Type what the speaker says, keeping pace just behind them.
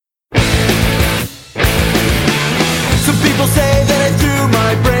People say that I threw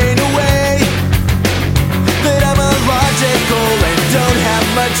my brain away, that I'm illogical and don't have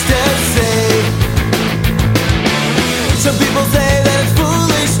much to say. Some people say that it's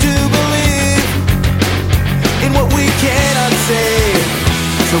foolish to believe in what we cannot say.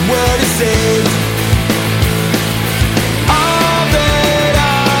 Some world is saved. All that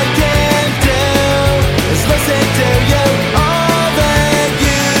I can do is listen to you. All that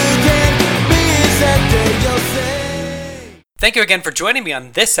you can be is that you'll say. Thank you again for joining me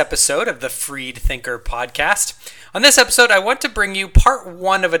on this episode of the Freed Thinker podcast. On this episode, I want to bring you part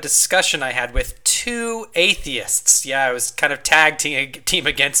one of a discussion I had with two atheists. Yeah, it was kind of tag team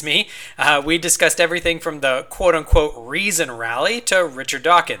against me. We discussed everything from the quote-unquote reason rally to Richard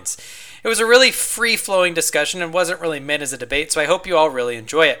Dawkins. It was a really free-flowing discussion and wasn't really meant as a debate, so I hope you all really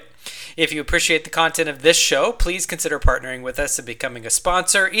enjoy it. If you appreciate the content of this show, please consider partnering with us and becoming a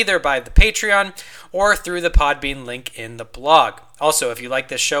sponsor, either by the Patreon or through the Podbean link in the blog. Also, if you like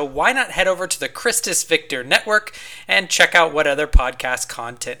this show, why not head over to the Christus Victor Network and check out what other podcast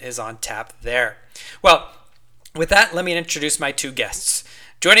content is on tap there. Well, with that, let me introduce my two guests.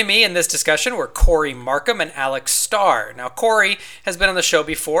 Joining me in this discussion were Corey Markham and Alex Starr. Now, Corey has been on the show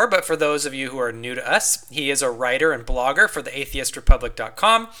before, but for those of you who are new to us, he is a writer and blogger for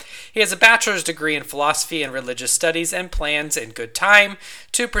theatheistrepublic.com. He has a bachelor's degree in philosophy and religious studies and plans in good time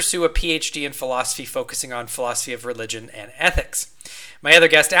to pursue a PhD in philosophy focusing on philosophy of religion and ethics. My other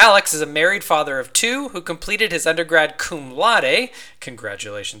guest, Alex, is a married father of two who completed his undergrad cum laude,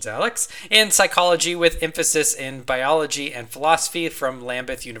 congratulations, Alex, in psychology with emphasis in biology and philosophy from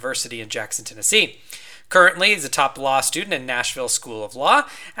Lambeth University in Jackson, Tennessee. Currently, he's a top law student in Nashville School of Law.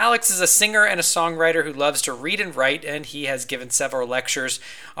 Alex is a singer and a songwriter who loves to read and write, and he has given several lectures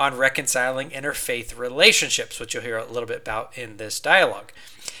on reconciling interfaith relationships, which you'll hear a little bit about in this dialogue.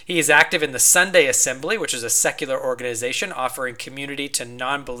 He is active in the Sunday Assembly, which is a secular organization offering community to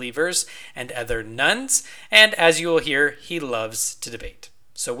non-believers and other nuns. And as you will hear, he loves to debate.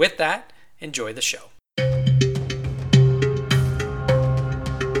 So with that, enjoy the show.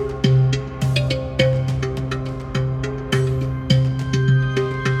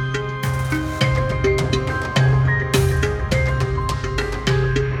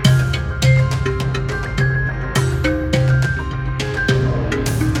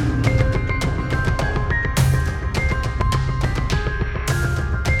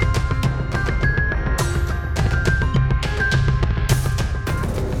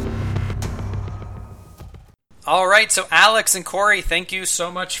 All right, so Alex and Corey, thank you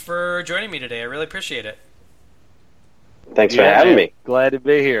so much for joining me today. I really appreciate it. Thanks for having me. Glad to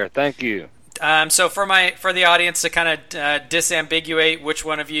be here. Thank you. So for the audience to kind of disambiguate which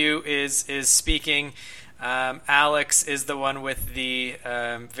one of you is speaking, Alex is the one with the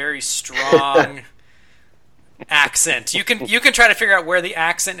very strong accent. You can try to figure out where the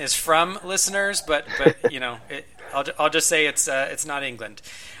accent is from, listeners, but you know, I'll just say it's not England.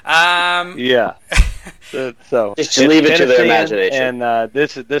 Yeah. So just leave it to their imagination. And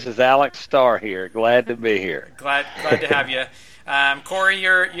this is Alex Starr here. Glad to be here. Glad to have you. Corey,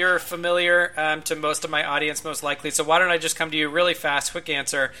 you're familiar to most of my audience, most likely. So why don't I just come to you really fast, quick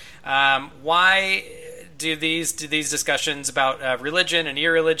answer. Why do these discussions about religion and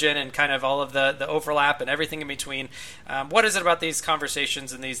irreligion and kind of all of the overlap and everything in between? What is it about these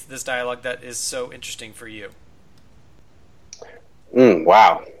conversations and this dialogue that is so interesting for you?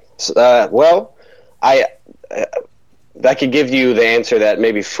 Wow. Well, I could give you the answer that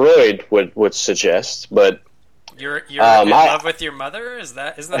maybe Freud would suggest, but you're in love with your mother? Isn't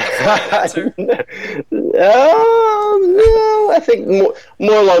that the Freud answer? No, I think more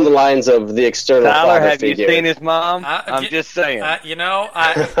along the lines of the external Tyler, father have figure. you seen his mom? I'm just saying.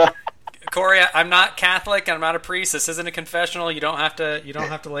 Corey, I'm not Catholic. I'm not a priest. This isn't a confessional. You don't have to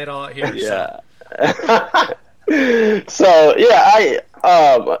lay it all out here. Yeah. So yeah, I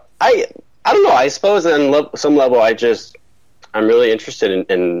don't know. I suppose on some level, I'm really interested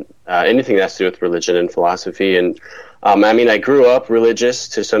in anything that has to do with religion and philosophy. And I mean, I grew up religious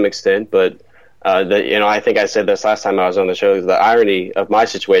to some extent, but I think I said this last time I was on the show. The irony of my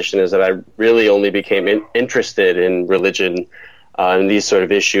situation is that I really only became interested in religion and these sort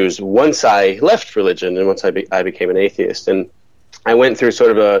of issues once I left religion and once I became an atheist. And I went through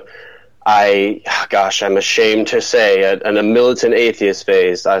sort of I'm ashamed to say, a militant atheist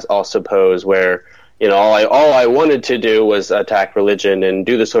phase, I'll suppose, where all I wanted to do was attack religion and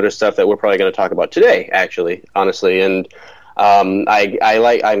do the sort of stuff that we're probably going to talk about today, actually, honestly. And I'm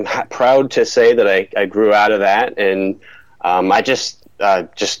proud to say that I grew out of that, and I just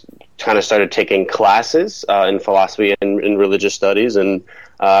kind of started taking classes in philosophy and in religious studies, and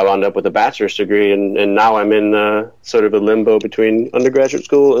I wound up with a bachelor's degree, and now I'm in sort of a limbo between undergraduate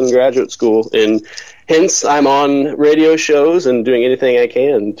school and graduate school, and hence I'm on radio shows and doing anything I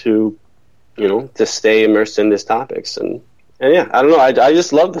can to, to stay immersed in these topics. And yeah, I don't know, I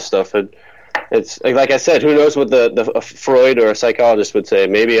just love the stuff. It's like I said, who knows what the Freud or a psychologist would say.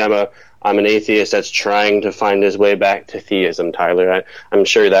 Maybe I'm an atheist that's trying to find his way back to theism, Tyler. I'm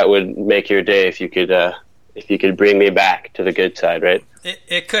sure that would make your day if you could bring me back to the good side, right?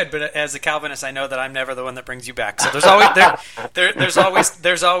 It could, but as a Calvinist, I know that I'm never the one that brings you back. So there's always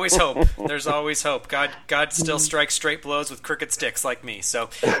there's always hope. There's always hope. God still strikes straight blows with crooked sticks, like me.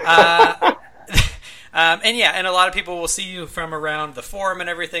 So, and a lot of people will see you from around the forum and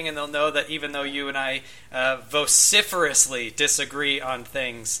everything, and they'll know that even though you and I vociferously disagree on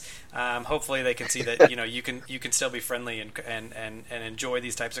things, hopefully they can see that you can still be friendly and enjoy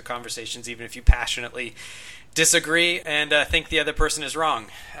these types of conversations, even if you passionately disagree and think the other person is wrong,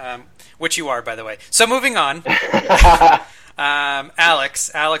 which you are, by the way. So moving on, Alex,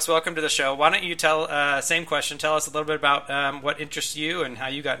 welcome to the show. Why don't you same question, tell us a little bit about what interests you and how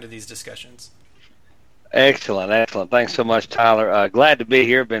you got into these discussions. Excellent. Thanks so much, Tyler. Glad to be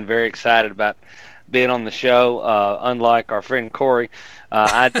here. Been very excited about being on the show. Unlike our friend Corey,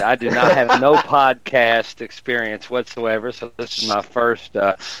 I do not have no podcast experience whatsoever, so this is my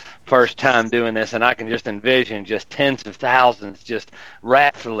first time doing this, and I can just envision just tens of thousands just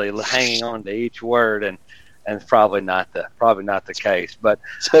rapidly hanging on to each word, and it's probably not the case. But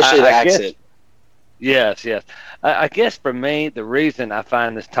especially the accent. Yes. I guess for me, the reason I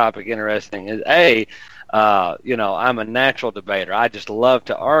find this topic interesting is I'm a natural debater. I just love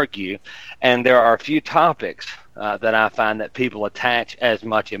to argue, and there are a few topics that I find that people attach as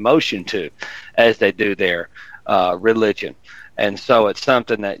much emotion to as they do their religion. And so it's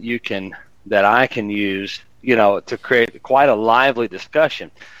something that I can use, to create quite a lively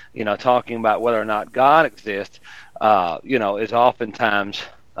discussion. Talking about whether or not God exists, is oftentimes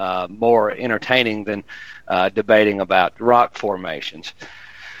more entertaining than debating about rock formations.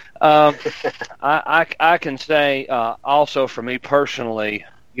 I can say also for me personally,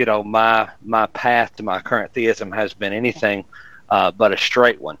 my path to my current theism has been anything but a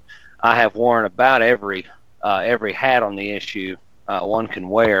straight one. I have worn about every hat on the issue one can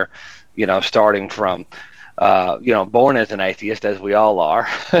wear, starting from, born as an atheist, as we all are,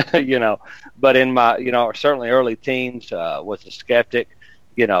 but in my, certainly early teens, was a skeptic,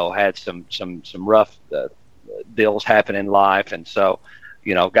 had some rough deals happen in life. And so,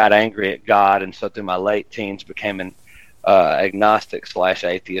 got angry at God. And so through my late teens became an agnostic /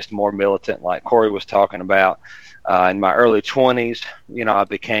 atheist, more militant, like Corey was talking about. In my early 20s, I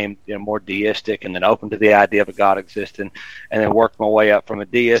became more deistic and then open to the idea of a God existing, and then worked my way up from a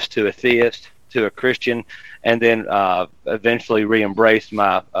deist to a theist to a Christian, and then eventually re-embraced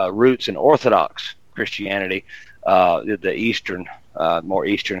my roots in Orthodox Christianity, the Eastern, more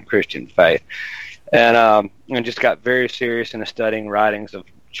Eastern Christian faith. And just got very serious into studying writings of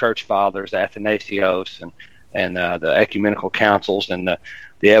church fathers, Athanasius, and the ecumenical councils and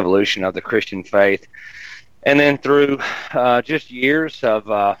the evolution of the Christian faith. And then through just years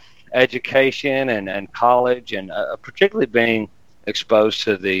of education and college, and particularly being exposed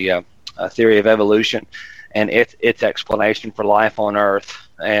to the theory of evolution and its explanation for life on Earth,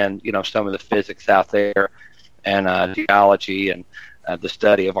 and some of the physics out there, and geology, and the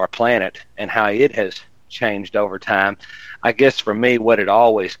study of our planet and how it has changed over time. I guess for me, what had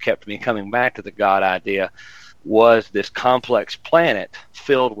always kept me coming back to the God idea was this complex planet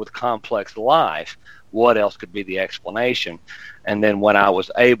filled with complex life. What else could be the explanation? And then when I was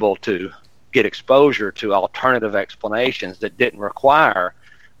able to get exposure to alternative explanations that didn't require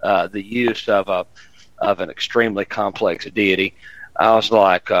the use of an extremely complex deity, I was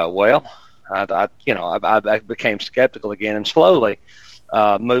like, I became skeptical again, and slowly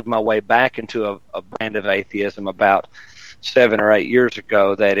moved my way back into a brand of atheism about 7 or 8 years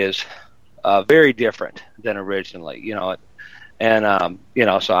ago that is very different than originally, so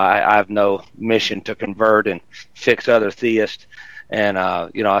I have no mission to convert and fix other theists. And,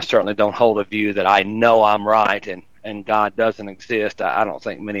 I certainly don't hold a view that I know I'm right and God doesn't exist. I don't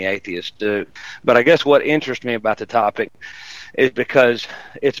think many atheists do. But I guess what interests me about the topic is because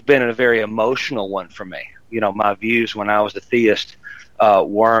it's been a very emotional one for me. My views when I was a theist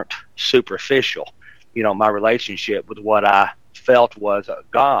weren't superficial. My relationship with what I felt was a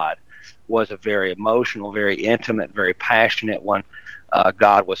God was a very emotional, very intimate, very passionate one.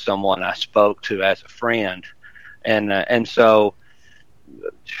 God was someone I spoke to as a friend. And so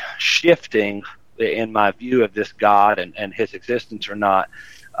shifting in my view of this God and his existence or not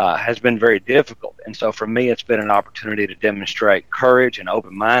has been very difficult. And so for me, it's been an opportunity to demonstrate courage and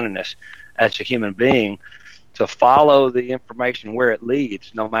open-mindedness as a human being to follow the information where it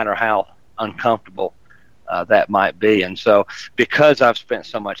leads, no matter how uncomfortable that might be. And so because I've spent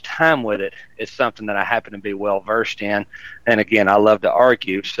so much time with it, it's something that I happen to be well versed in. And again, I love to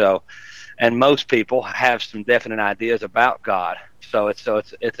argue. So, and most people have some definite ideas about God. So it's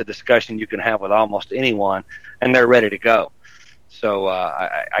a discussion you can have with almost anyone, and they're ready to go. So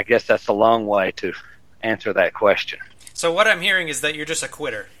I guess that's a long way to answer that question. So what I'm hearing is that you're just a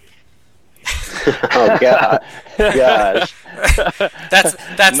quitter. Oh God, gosh. That's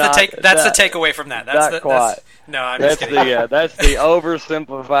the takeaway from that. That's not quite. No, I'm just kidding. That's the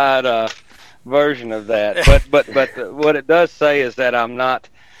oversimplified version of that. But what it does say is that I'm not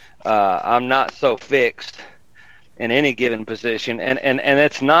so fixed in any given position, and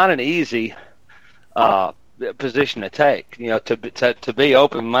it's not an easy position to take. To be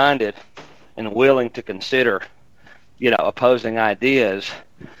open-minded and willing to consider, opposing ideas.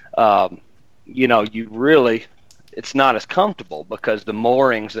 You really, it's not as comfortable because the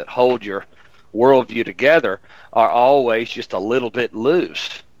moorings that hold your worldview together are always just a little bit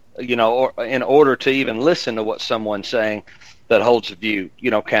loose, or in order to even listen to what someone's saying that holds a view,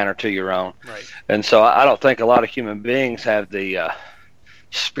 counter to your own. Right. And so I don't think a lot of human beings have the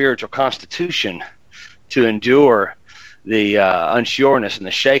spiritual constitution to endure the unsureness and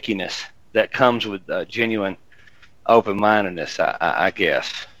the shakiness that comes with genuine open-mindedness, I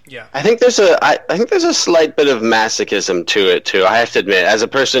guess. Yeah, I think there's a slight bit of masochism to it too. I have to admit, as a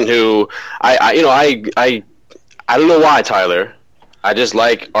person who I don't know why, Tyler. I just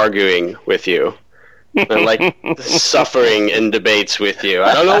like arguing with you. I like suffering in debates with you.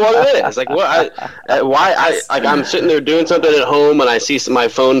 I don't know what it is. Like I'm sitting there doing something at home and I see my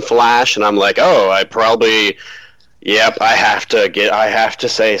phone flash and I'm like, oh, I have to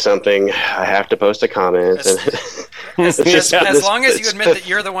say something. I have to post a comment. As long as you admit that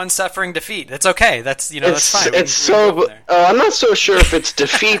you're the one suffering defeat, it's okay. That's fine. I'm not so sure if it's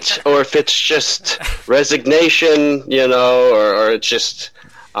defeat or if it's just resignation, or it's just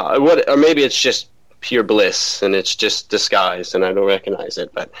or maybe it's just pure bliss and it's just disguised and I don't recognize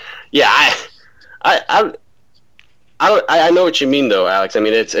it. But yeah, I know what you mean, though, Alex. I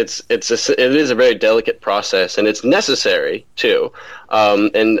mean, it is a very delicate process, and it's necessary too.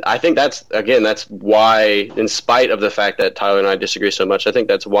 And I think that's why, in spite of the fact that Tyler and I disagree so much, I think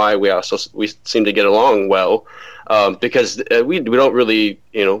that's why we seem to get along well, because we don't really,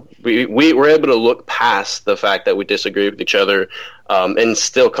 we're able to look past the fact that we disagree with each other, and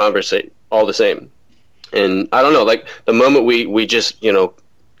still conversate all the same. And I don't know, like the moment we just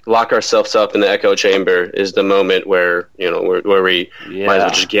lock ourselves up in the echo chamber is the moment where where we might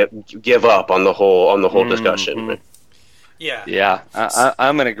as well just give up on the whole discussion. Right? Yeah.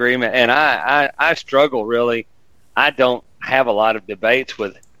 I'm in agreement, and I struggle really. I don't have a lot of debates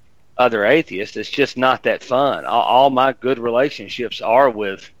with other atheists. It's just not that fun. All my good relationships are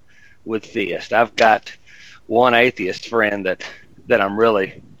with theists. I've got one atheist friend that I'm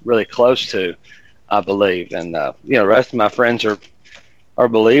really really close to, I believe, and the rest of my friends are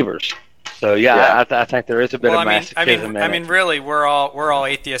believers. So I think there is a bit of masochism in it. I mean, really, we're all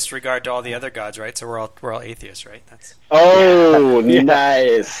atheists regard to all the other gods, right? So we're all atheists, right?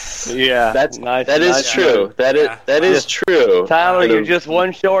 Nice. Yeah, that's nice. That is true. That is true. Tyler, you're just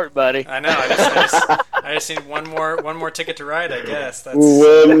one short, buddy. I know. I just need one more ticket to ride, I guess. That's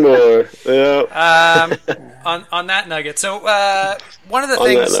one more. Yeah. On that nugget. So one of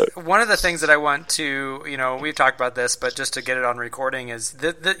the things that I want to, we've talked about this, but just to get it on recording is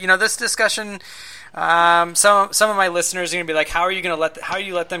this discussion. Some of my listeners are going to be like, how do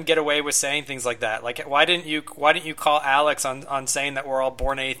you let them get away with saying things like that? Like, why didn't you call Alex on saying that we're all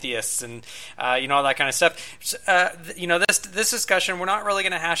born atheists and all that kind of stuff? This discussion, we're not really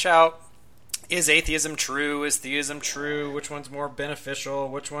going to hash out, is atheism true? Is theism true? Which one's more beneficial?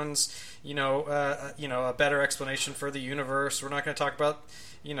 Which one's a better explanation for the universe? We're not going to talk about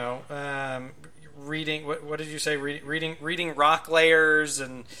reading. What did you say? Reading rock layers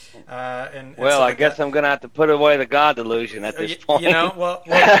and well, I guess I'm going to have to put away the God delusion at this point. Put it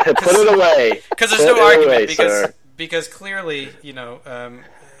away because there's no argument because clearly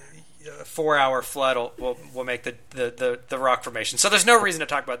 4-hour flood will make the rock formation. So there's no reason to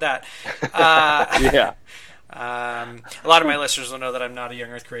talk about that. A lot of my listeners will know that I'm not a young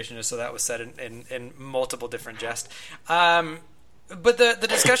Earth creationist, so that was said in multiple different jests. But the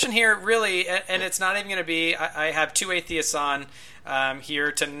discussion here really, and it's not even going to be, I have two atheists on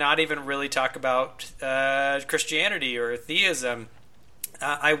here to not even really talk about Christianity or theism.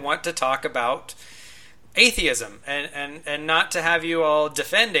 I want to talk about atheism, and not to have you all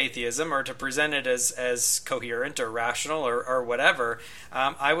defend atheism or to present it as coherent or rational or whatever.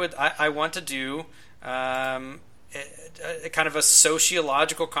 I want to do a kind of a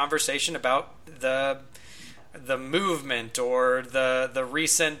sociological conversation about the movement or the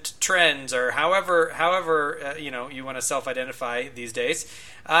recent trends or however you want to self-identify these days.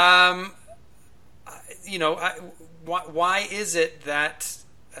 Why is it that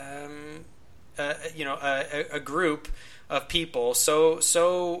a group of people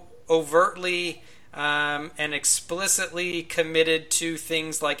so overtly and explicitly committed to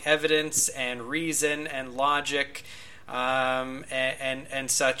things like evidence and reason and logic and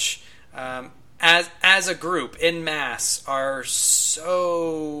such, as a group in mass, are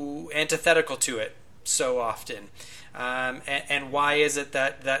so antithetical to it so often, and why is it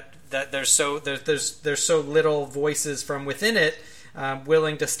that there's so little voices from within it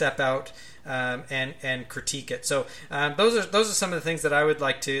willing to step out and critique it? So those are some of the things that I would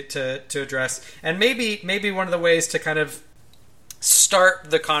like to address, and maybe one of the ways to kind of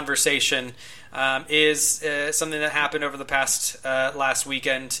start the conversation is something that happened over the past last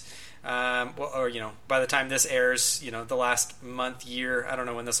weekend. Or by the time this airs, the last month, year, I don't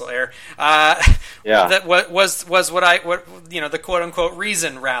know when this will air. That was the quote unquote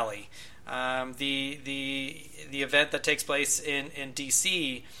Reason Rally, the event that takes place in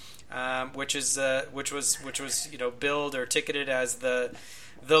DC, which was billed or ticketed as the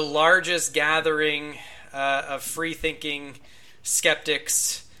largest gathering of free thinking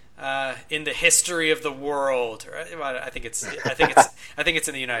skeptics in the history of the world. Well, I think it's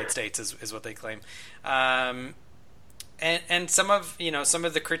in the United States is what they claim. And some of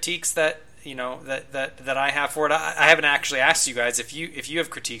the critiques that that I have for it, I haven't actually asked you guys if you have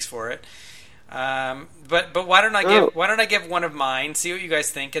critiques for it. But why don't I give one of mine, see what you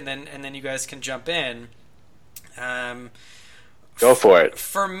guys think, and then you guys can jump in. Go for it.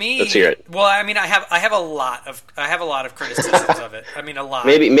 For me, let's hear it. Well, I mean, I have a lot of criticisms of it. I mean, a lot.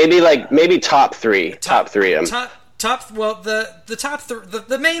 Maybe top three. Well,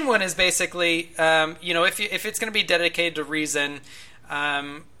 the main one is basically, if it's going to be dedicated to reason,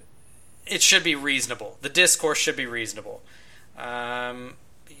 it should be reasonable. The discourse should be reasonable. It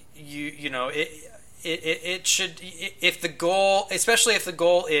should, if the goal, especially if the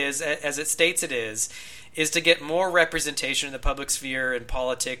goal is, as it states it is to get more representation in the public sphere and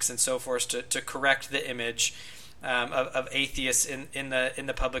politics and so forth, to correct the image of atheists in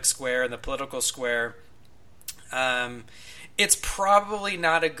the public square and the political square. It's probably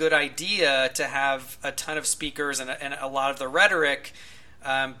not a good idea to have a ton of speakers and a lot of the rhetoric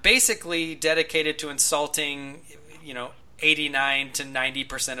basically dedicated to insulting 89 to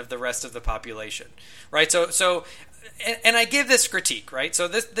 90% of the rest of the population, right? So and I give this critique, right? So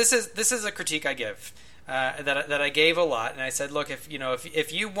this is a critique I give. That I gave a lot, and I said, look, if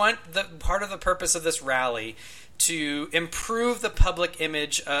you want the part of the purpose of this rally to improve the public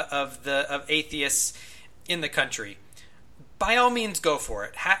image of atheists in the country, by all means, go for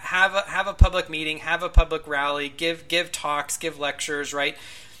it. Have a public meeting, have a public rally, give talks, give lectures, right?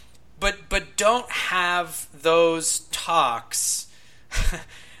 But don't have those talks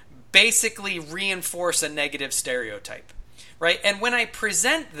basically reinforce a negative stereotype. Right, and when I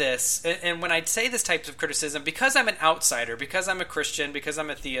present this, and when I say this type of criticism, because I'm an outsider, because I'm a Christian, because I'm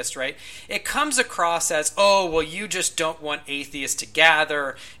a theist, right, it comes across as, oh, well, you just don't want atheists to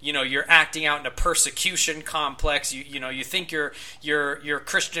gather. You're acting out in a persecution complex. You think your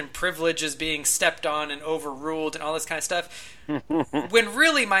Christian privilege is being stepped on and overruled and all this kind of stuff. When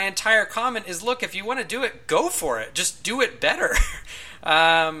really my entire comment is, look, if you want to do it, go for it. Just do it better.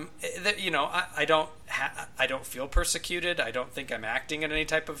 I don't feel persecuted. I don't think I'm acting in any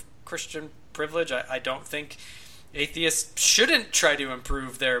type of Christian privilege. I don't think atheists shouldn't try to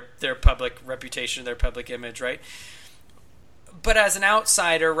improve their public reputation, their public image, right? But as an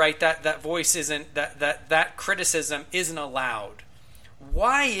outsider, right, that voice isn't, that criticism isn't allowed.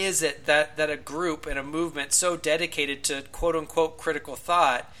 Why is it that a group and a movement so dedicated to quote-unquote critical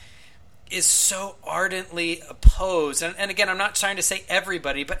thought is so ardently opposed, and again, I'm not trying to say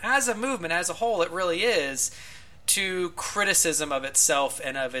everybody, but as a movement, as a whole, it really is, to criticism of itself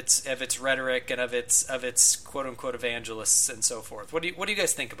and of its rhetoric and of its quote unquote evangelists and so forth? What do you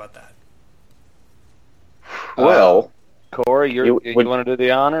guys think about that? Well, Corey, you want to do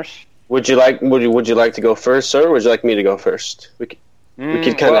the honors? Would you like to go first, sir, or would you like me to go first? We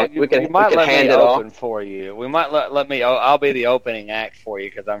could hand it off for you. We might let me. I'll be the opening act for you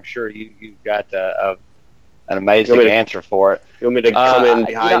because I'm sure you've got an amazing answer for it. You want me to come in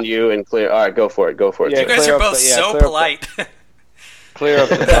behind you and clear? All right, go for it. Yeah, you guys are both so polite. Clear of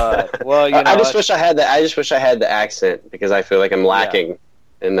the mud. Well, I just wish I had the. I just wish I had the accent because I feel like I'm lacking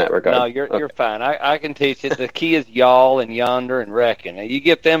in that regard. No, you're fine. I can teach it. The key is y'all and yonder and reckon. You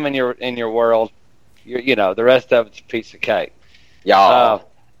get them in your world, the rest of it's a piece of cake. Y'all.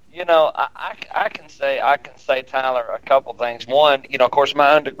 I can say, Tyler, a couple things. One, of course,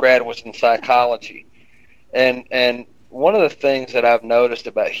 my undergrad was in psychology, and one of the things that I've noticed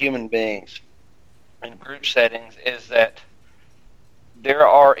about human beings in group settings is that there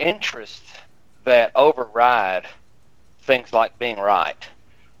are interests that override things like being right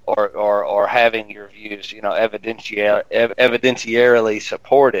or having your views, evidentiarily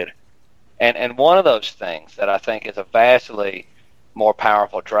supported. And one of those things that I think is a vastly more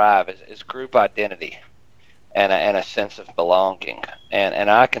powerful drive is group identity and a sense of belonging.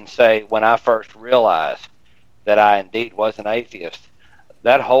 And I can say when I first realized that I indeed was an atheist,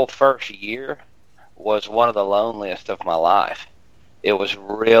 that whole first year was one of the loneliest of my life. It was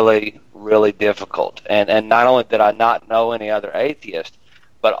really, really difficult. And not only did I not know any other atheist,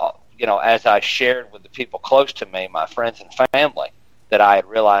 but, as I shared with the people close to me, my friends and family, that I had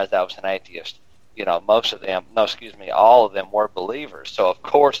realized I was an atheist, all of them were believers. So, of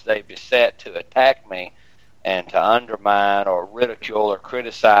course, they beset to attack me and to undermine or ridicule or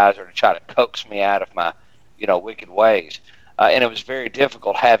criticize or to try to coax me out of my, wicked ways. And it was very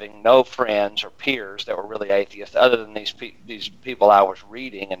difficult having no friends or peers that were really atheists other than these people I was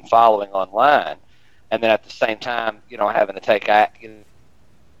reading and following online. And then at the same time, having to take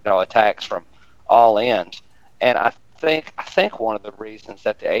attacks from all ends. And I think one of the reasons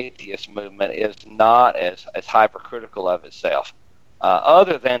that the atheist movement is not as hypercritical of itself,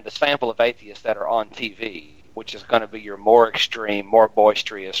 other than the sample of atheists that are on TV, which is going to be your more extreme, more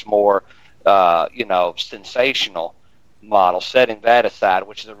boisterous, more sensational model, setting that aside,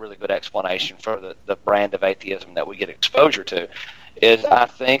 which is a really good explanation for the brand of atheism that we get exposure to, is I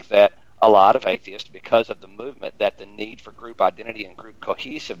think that a lot of atheists, because of the movement, that the need for group identity and group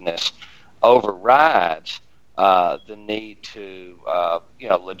cohesiveness overrides the need to,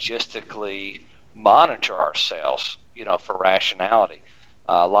 logistically monitor ourselves, for rationality.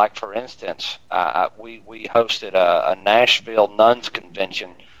 Like, for instance, we hosted a Nashville Nuns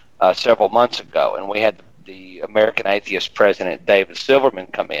Convention several months ago, and we had the American Atheist President, David Silverman,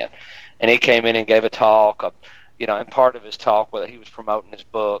 come in. And he came in and gave a talk, and part of his talk, he was promoting his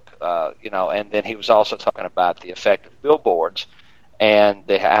book, and then he was also talking about the effect of billboards and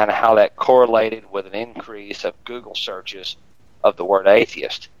how that correlated with an increase of Google searches of the word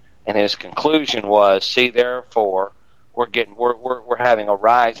atheist. And his conclusion was, see, therefore, we're having a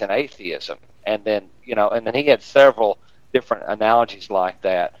rise in atheism. And then, he had several different analogies like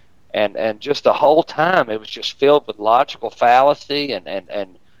that. And just the whole time, it was just filled with logical fallacy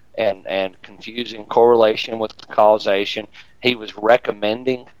and confusing correlation with causation. He was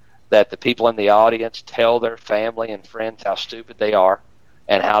recommending that the people in the audience tell their family and friends how stupid they are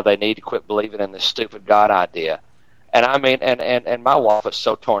and how they need to quit believing in this stupid God idea. And I mean, and my wife was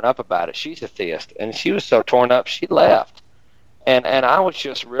so torn up about it. She's a theist, and she was so torn up, she left. And I was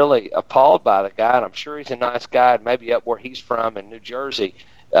just really appalled by the guy, and I'm sure he's a nice guy, and maybe up where he's from in New Jersey,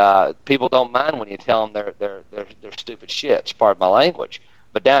 people don't mind when you tell them they're stupid shit. Pardon my language.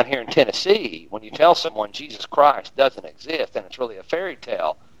 But down here in Tennessee, when you tell someone Jesus Christ doesn't exist and it's really a fairy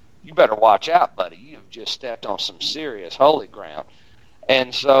tale, you better watch out, buddy. You've just stepped on some serious holy ground.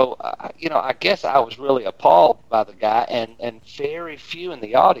 And so, I guess I was really appalled by the guy, and very few in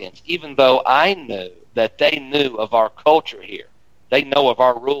the audience, even though I knew that they knew of our culture here. They know of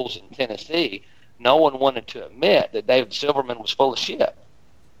our rules in Tennessee. No one wanted to admit that David Silverman was full of shit.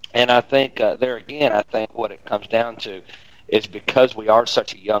 And I think there again, I think what it comes down to is because we are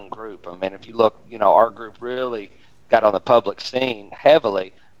such a young group. I mean, if you look, our group really got on the public scene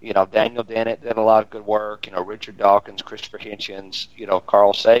heavily. Daniel Dennett did a lot of good work. Richard Dawkins, Christopher Hitchens,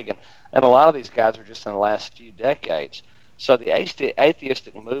 Carl Sagan. And a lot of these guys are just in the last few decades. So the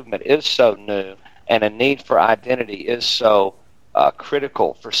atheistic movement is so new, and a need for identity is so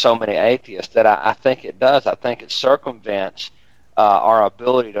critical for so many atheists that I think it does. I think it circumvents our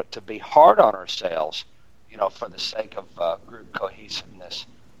ability to be hard on ourselves, for the sake of group cohesiveness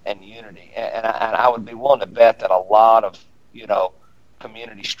and unity. And I would be willing to bet that a lot of,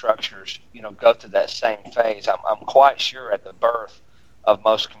 community structures, go through that same phase. I'm quite sure at the birth of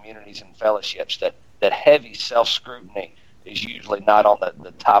most communities and fellowships that heavy self-scrutiny is usually not on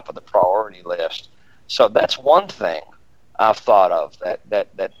the top of the priority list. So that's one thing I've thought of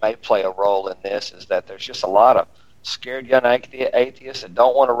that may play a role in this, is that there's just a lot of scared young atheists that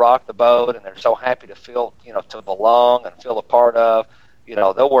don't want to rock the boat, and they're so happy to feel, to belong and feel a part of,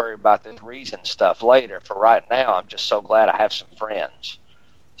 they'll worry about this reason stuff later. For right now, I'm just so glad I have some friends.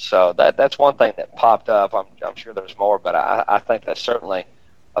 So that's one thing that popped up. I'm sure there's more, but I think that's certainly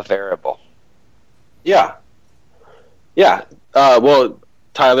a variable. Yeah. Well,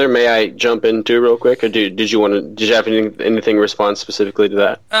 Tyler, may I jump in too real quick, or did you have anything response specifically to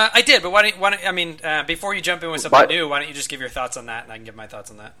that? I did, but why don't before you jump in with something new, why don't you just give your thoughts on that, and I can give my thoughts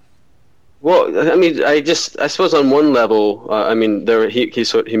on that. Well, I mean, I suppose on one level,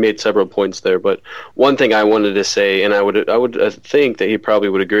 he made several points there, but one thing I wanted to say, and I would think that he probably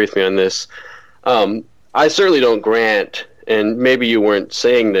would agree with me on this. I certainly don't grant, and maybe you weren't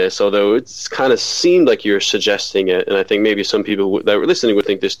saying this, although it's kind of seemed like you were suggesting it, and I think maybe some people that were listening would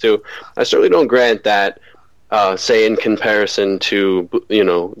think this too. I certainly don't grant that, say in comparison to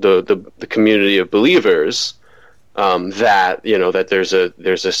the community of believers. That there's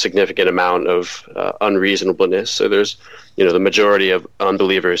a significant amount of unreasonableness. So there's the majority of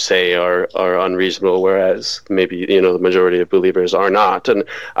unbelievers say are unreasonable, whereas maybe the majority of believers are not. And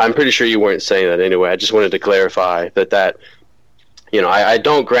I'm pretty sure you weren't saying that anyway. I just wanted to clarify that I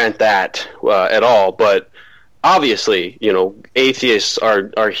don't grant that at all. But obviously, atheists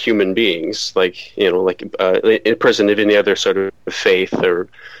are human beings, like a person of any other sort of faith or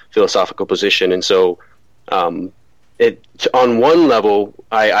philosophical position, and so. On one level,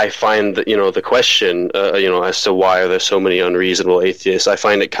 I find that the question as to why are there so many unreasonable atheists, I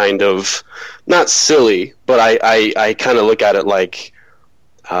find it kind of not silly, but I kind of look at it like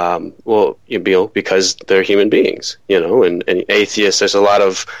because they're human beings, and atheists, there's a lot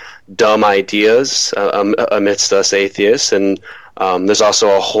of dumb ideas amidst us atheists, and there's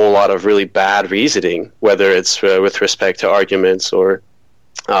also a whole lot of really bad reasoning, whether it's with respect to arguments or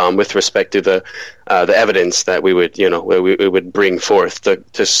with respect to the evidence that we would bring forth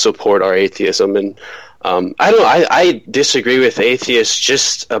to support our atheism. And I disagree with atheists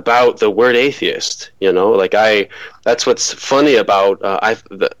just about the word atheist. That's what's funny about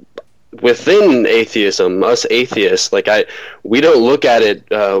within atheism, us atheists. We don't look at it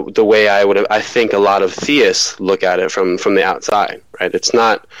the way I think a lot of theists look at it from the outside. Right? It's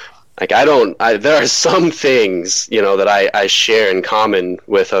not. There are some things, that I share in common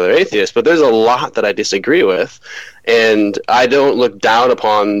with other atheists, but there's a lot that I disagree with. And I don't look down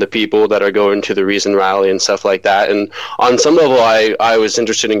upon the people that are going to the Reason Rally and stuff like that. And on some level, I was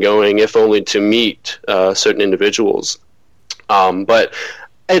interested in going, if only to meet certain individuals. But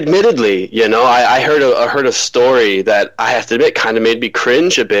admittedly, I heard a story that I have to admit kind of made me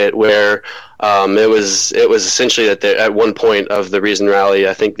cringe a bit, where it was essentially that at one point of the Reason Rally,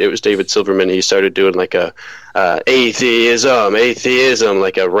 I think it was David Silverman, he started doing like a atheism,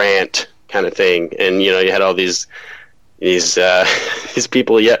 like a rant kind of thing, and you had all these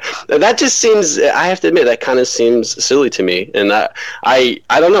people. Yeah, that just seems, I have to admit, that kind of seems silly to me. And I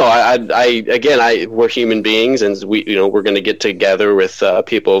don't know. We're human beings, and we're going to get together with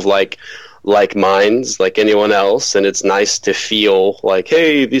people of like minds, like anyone else, and it's nice to feel like,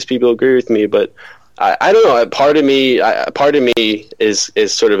 hey, these people agree with me. But I don't know. Part of me is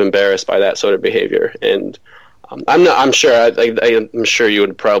sort of embarrassed by that sort of behavior, and I'm sure you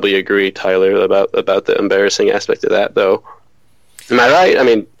would probably agree, Tyler, about the embarrassing aspect of that, though. Am I right? I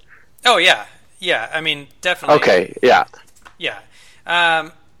mean, oh yeah. I mean, definitely. Okay, yeah.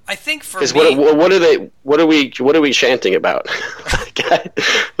 I think for me, what are we chanting about?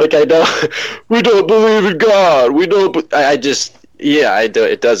 We don't believe in God. We don't. I just, I do.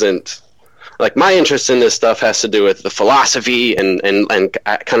 It doesn't. Like, my interest in this stuff has to do with the philosophy and kind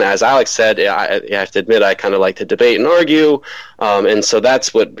of, as Alex said, I have to admit, I kind of like to debate and argue, and so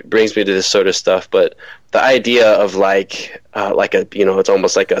that's what brings me to this sort of stuff. But the idea of it's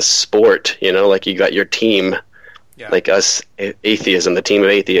almost like a sport, like you got your team, like us atheism, the team of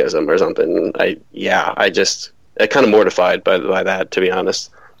atheism or something. I kind of mortified by that, to be honest.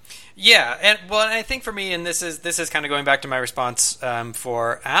 Yeah, and I think for me, and this is kind of going back to my response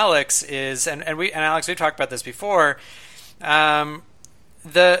for Alex, is and Alex, we've talked about this before. The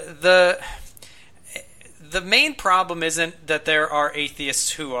main problem isn't that there are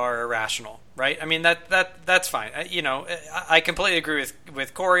atheists who are irrational, right? I mean that's fine. I completely agree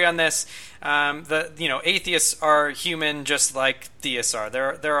with Corey on this. Atheists are human just like theists are.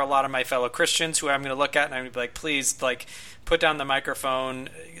 There are a lot of my fellow Christians who I'm going to look at and I'm going to be like, please, put down the microphone,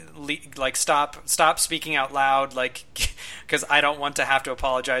 stop speaking out loud, because I don't want to have to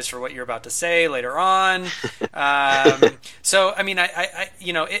apologize for what you're about to say later on. So I mean,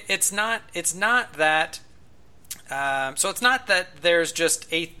 it's not that So it's not that there's just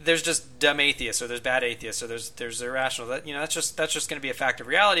dumb atheists or there's bad atheists or there's irrational. That that's just going to be a fact of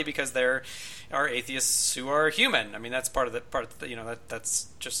reality because there are atheists who are human. I mean that's part of the that's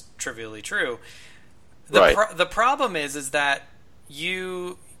just trivially true. The problem is that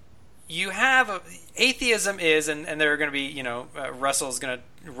you have atheism is and there are going to be Russell's going to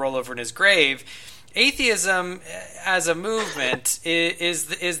roll over in his grave. Atheism as a movement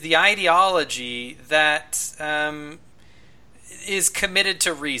is the ideology that is committed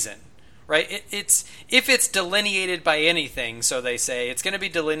to reason, right? If it's delineated by anything, so they say, it's going to be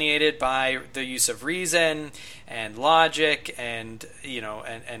delineated by the use of reason and logic and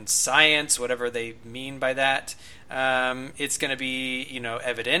and science, whatever they mean by that. It's going to be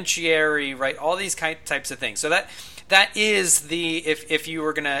evidentiary, right? All these types of things. So that is the if you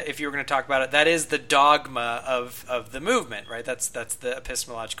were gonna talk about it, that is the dogma of the movement, right? That's the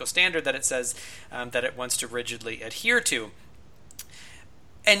epistemological standard that it says that it wants to rigidly adhere to.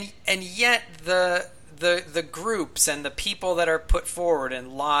 And yet the groups and the people that are put forward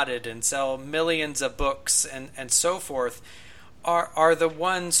and lauded and sell millions of books and so forth are the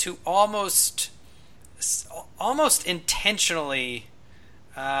ones who almost intentionally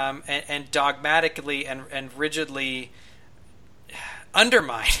and dogmatically and rigidly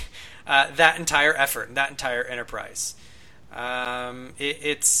undermine that entire effort and that entire enterprise. That's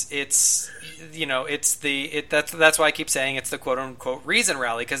why I keep saying it's the quote unquote reason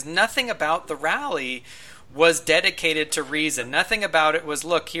rally, because nothing about the rally was dedicated to reason. Nothing about it was,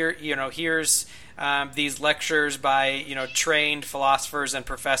 look here, here's these lectures by trained philosophers and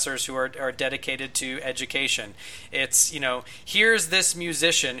professors who are dedicated to education. It's here's this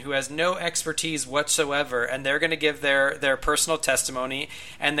musician who has no expertise whatsoever, and they're going to give their personal testimony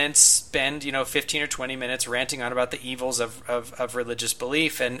and then spend 15 or 20 minutes ranting on about the evils of religious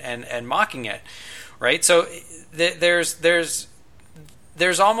belief and mocking it, right? So there's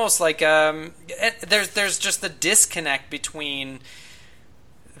almost like there's just the disconnect between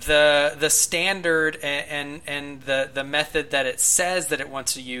the standard and the method that it says that it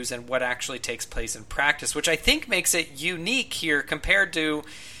wants to use and what actually takes place in practice, which I think makes it unique here compared to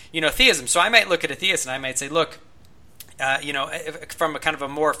theism. So I might look at a theist and I might say, look, from a kind of a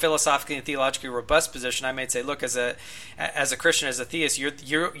more philosophically and theologically robust position, I might say, look, as a Christian, as a theist,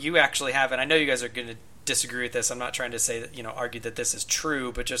 you actually have, and I know you guys are going to disagree with this. I'm not trying to say that argue that this is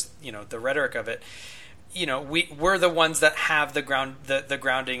true, but just the rhetoric of it. We're the ones that have the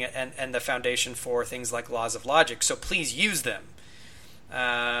grounding and the foundation for things like laws of logic. So please use them.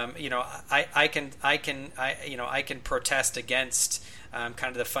 I can protest against kind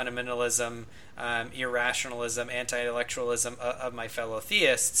of the fundamentalism, irrationalism, anti-intellectualism of my fellow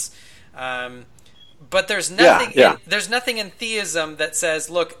theists. But there's nothing. There's nothing in theism that says,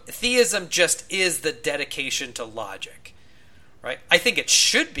 look, theism just is the dedication to logic. Right, I think it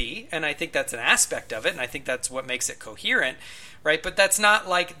should be, and I think that's an aspect of it, and I think that's what makes it coherent, right? But that's not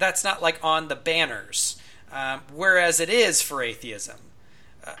like on the banners, whereas it is for atheism,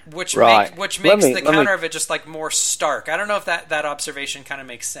 which makes the counter of it just like more stark. I don't know if that observation kind of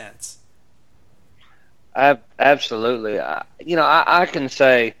makes sense. Absolutely, I can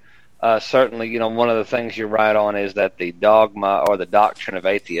say certainly, one of the things you're right on is that the dogma or the doctrine of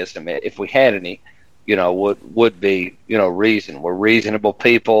atheism, if we had any, would be, reason. We're reasonable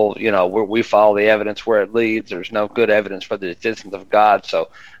people. We follow the evidence where it leads. There's no good evidence for the existence of God. So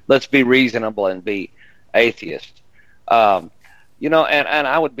let's be reasonable and be atheist. And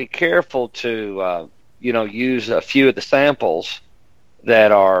I would be careful to, use a few of the samples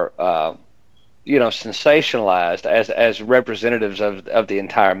that are, sensationalized as representatives of the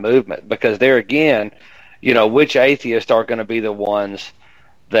entire movement, because there again, which atheists are going to be the ones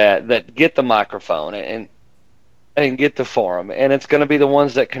that get the microphone and get the forum, and it's going to be the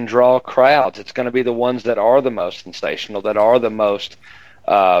ones that can draw crowds. It's going to be the ones that are the most sensational, that are the most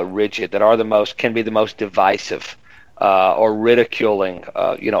rigid, that can be the most divisive or ridiculing,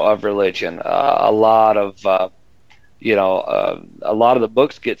 of religion. A lot of the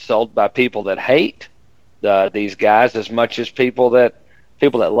books get sold by people that hate these guys as much as people that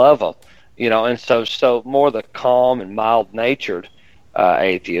love them. And so more the calm and mild natured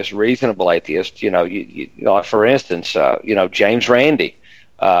atheist, reasonable atheist, for instance, James Randi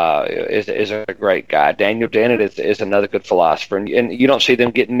is a great guy. Daniel Dennett is another good philosopher, and you don't see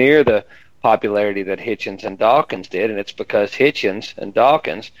them get near the popularity that Hitchens and Dawkins did, and it's because Hitchens and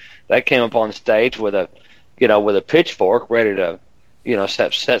Dawkins, they came up on stage with a pitchfork ready to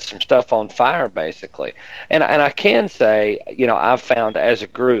set some stuff on fire, basically. And I can say, I've found as a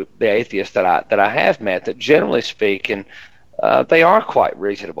group, the atheists that I have met, that generally speaking, they are quite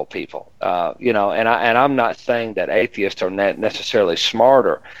reasonable people. And I'm not saying that atheists are necessarily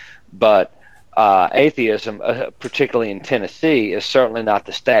smarter, but atheism, particularly in Tennessee, is certainly not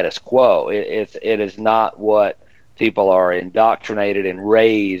the status quo. It is not what people are indoctrinated and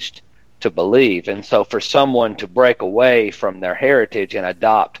raised to believe. And so for someone to break away from their heritage and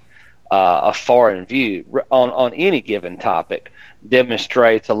adopt a foreign view on any given topic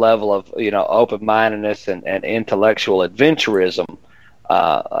demonstrates a level of open-mindedness and intellectual adventurism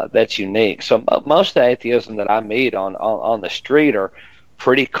that's unique. So most of the atheism that I meet on the street are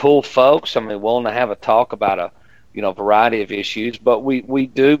pretty cool folks. I mean, willing to have a talk about a variety of issues, but we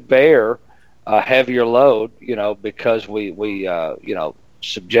do bear a heavier load, because we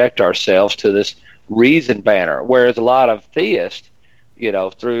subject ourselves to this reason banner, whereas a lot of theists,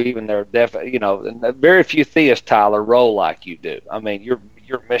 through even their very few theists, Tyler, roll like you do. I mean, you're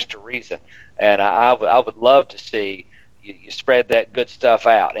Mr. Reason, and I would love to see you spread that good stuff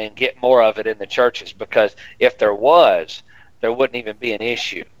out and get more of it in the churches, because if there was, there wouldn't even be an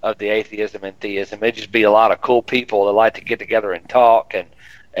issue of the atheism and theism. It'd just be a lot of cool people that like to get together and talk, and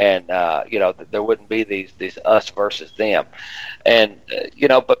there wouldn't be these us versus them. And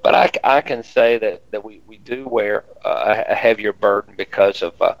but I can say that we do wear a heavier burden because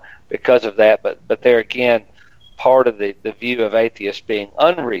of that. But there again, part of the view of atheists being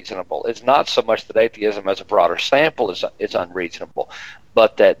unreasonable is not so much that atheism as a broader sample is unreasonable,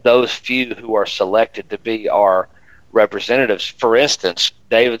 but that those few who are selected to be our representatives, for instance,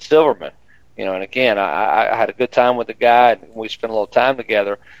 David Silverman, and again, I had a good time with the guy, and we spent a little time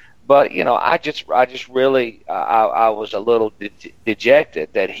together. But I just really I was a little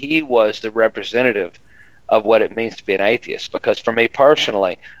dejected that he was the representative of what it means to be an atheist. Because for me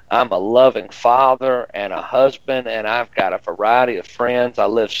personally, I'm a loving father and a husband, and I've got a variety of friends. I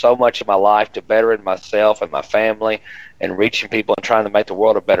live so much of my life to bettering myself and my family, and reaching people and trying to make the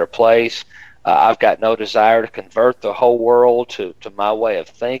world a better place. I've got no desire to convert the whole world to my way of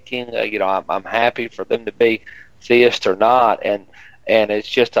thinking. I'm happy for them to be theist or not, and it's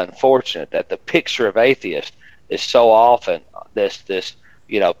just unfortunate that the picture of atheist is so often this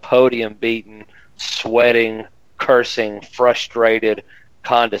podium beaten, sweating, cursing, frustrated,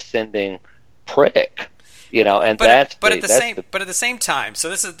 condescending prick. And at the same time, so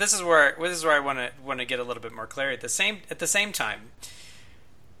this is where I want to get a little bit more clarity. At the same time,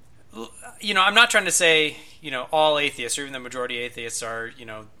 I'm not trying to say, all atheists or even the majority atheists are,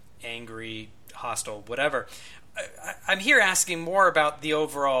 angry, hostile, whatever. I'm here asking more about the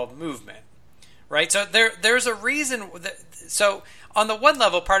overall movement, right? So there's a reason. So on the one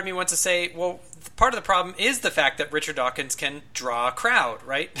level, part of me wants to say, well, part of the problem is the fact that Richard Dawkins can draw a crowd,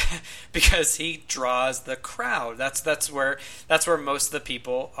 right? Because he draws the crowd. That's where most of the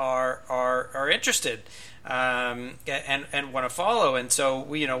people are interested. And want to follow. And so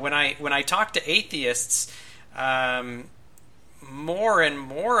when I talk to atheists, more and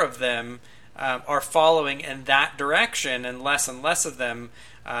more of them are following in that direction, and less of them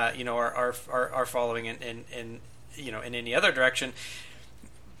are following in any other direction.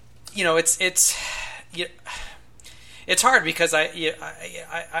 It's hard because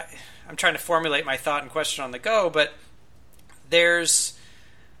I'm trying to formulate my thought and question on the go, but there's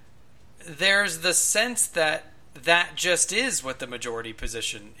the sense that just is what the majority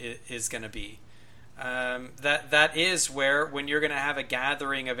position is going to be. That is where, when you're going to have a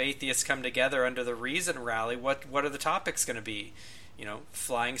gathering of atheists come together under the Reason Rally, what are the topics going to be?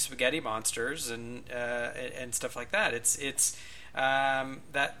 Flying spaghetti monsters and stuff like that.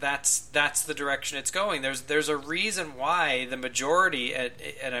 That's the direction it's going. There's a reason why the majority,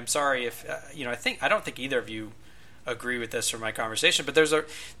 and I'm sorry if I don't think either of you agree with this from my conversation, but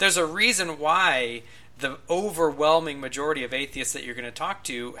there's a reason why the overwhelming majority of atheists that you're going to talk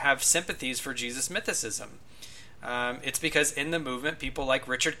to have sympathies for Jesus mythicism. It's because in the movement, people like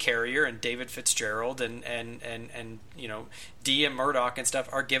Richard Carrier and David Fitzgerald and D. M. Murdoch and stuff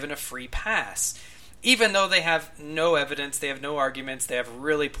are given a free pass, even though they have no evidence, they have no arguments, they have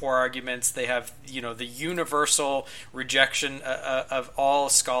really poor arguments, they have the universal rejection of all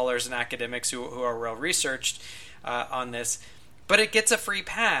scholars and academics who are well researched on this. But it gets a free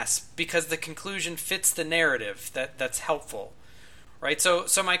pass because the conclusion fits the narrative that's helpful, right? So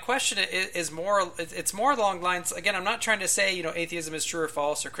my question is more. It's more along the lines. Again, I'm not trying to say atheism is true or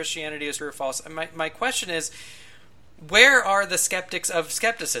false or Christianity is true or false. My question is, where are the skeptics of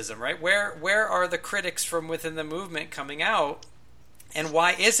skepticism, right? Where are the critics from within the movement coming out, and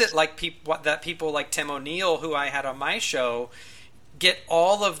why is it that people like Tim O'Neill, who I had on my show, get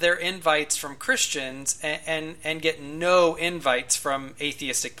all of their invites from Christians and get no invites from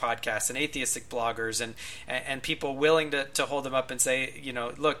atheistic podcasts and atheistic bloggers and people willing to hold them up and say,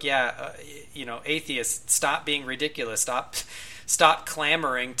 look, atheists, stop being ridiculous, stop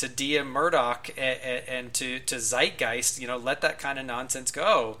clamoring to DM Murdoch and to Zeitgeist, let that kind of nonsense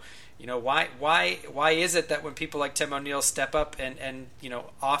go. Why is it that when people like Tim O'Neill step up and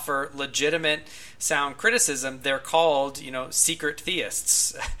offer legitimate sound criticism, they're called secret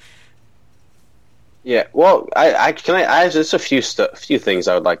theists? Yeah, well, I just a few things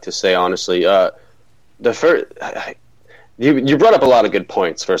I would like to say, honestly. The first, you brought up a lot of good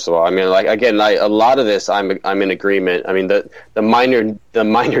points. First of all, I mean, like, again, a lot of this I'm in agreement. I mean, the minor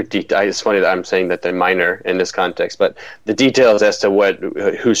detail. It's funny that I'm saying that they're minor in this context, but the details as to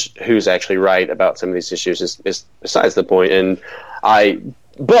who's actually right about some of these issues is besides the point. And one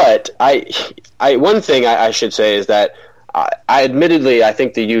thing I should say is that I admittedly I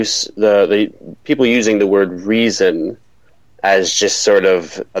think the people using the word reason as just sort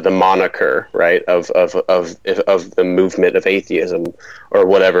of the moniker, right, of the movement of atheism or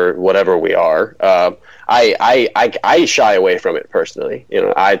whatever we are. I shy away from it personally.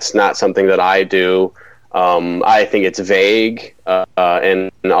 It's not something that I do. I think it's vague,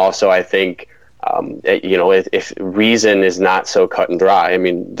 and also I think if reason is not so cut and dry. I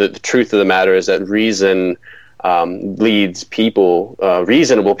mean, the truth of the matter is that reason leads people,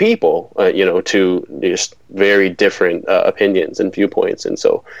 reasonable people, to just very different opinions and viewpoints. And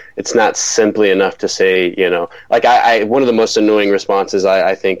so it's not simply enough to say, like one of the most annoying responses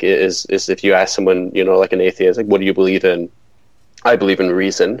I think is if you ask someone, like an atheist, like, what do you believe in? I believe in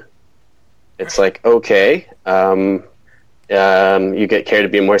reason. It's like, okay, you care to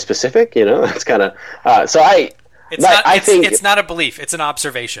be more specific, It's kind of, it's not a belief. It's an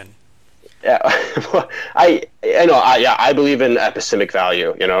observation. Yeah, I believe in epistemic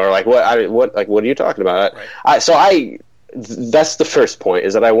value, or like what are you talking about? Right. That's the first point,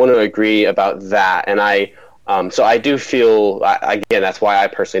 is that I want to agree about that, and so I do feel, again, that's why I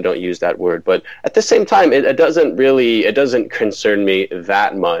personally don't use that word, but at the same time, it doesn't concern me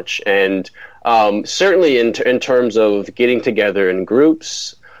that much, and certainly in terms of getting together in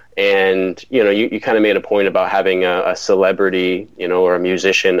groups. And, you kind of made a point about having a celebrity, or a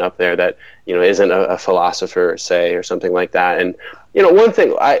musician up there that, isn't a philosopher, say, or something like that. And, one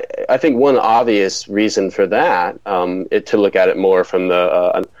thing, I think one obvious reason for that, to look at it more from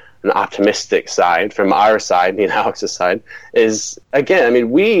an optimistic side, from our side, me and Alex's side, is, again, I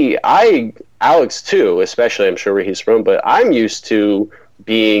mean, Alex too, especially, I'm sure where he's from, but I'm used to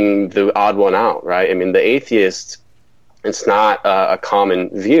being the odd one out, right? I mean, the atheist, it's not a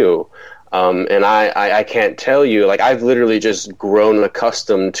common view. And I can't tell you, like, I've literally just grown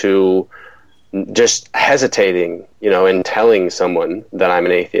accustomed to just hesitating, and telling someone that I'm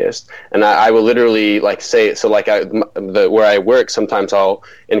an atheist. And I will literally, like, say, so like where I work, sometimes I'll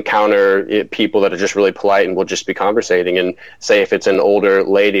encounter people that are just really polite and we'll just be conversating, and say if it's an older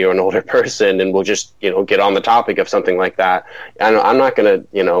lady or an older person, and we'll just, get on the topic of something like that. And I'm not going to,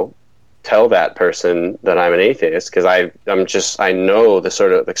 tell that person that I'm an atheist, because I know the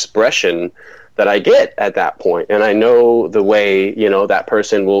sort of expression that I get at that point, and I know the way that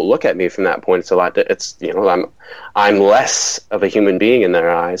person will look at me from that point. It's I'm less of a human being in their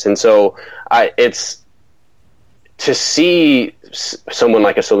eyes, and so it's to see someone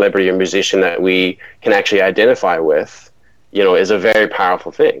like a celebrity or musician that we can actually identify with, is a very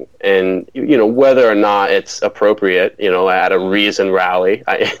powerful thing. And, whether or not it's appropriate, at a reason rally,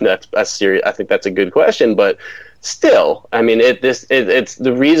 that's serious. I think that's a good question, but still, I mean, it's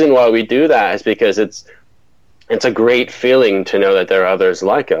the reason why we do that is because it's a great feeling to know that there are others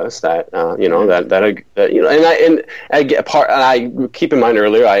like us that, and I keep in mind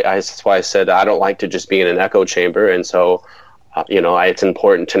earlier, that's why I said I don't like to just be in an echo chamber. And so, it's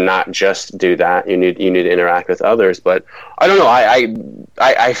important to not just do that. You need to interact with others. But I don't know.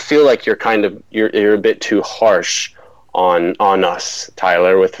 I feel like you're a bit too harsh on us,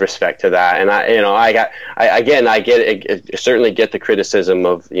 Tyler, with respect to that. And I get it, certainly get the criticism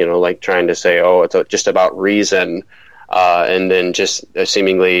of like trying to say, oh, it's just about reason, and then just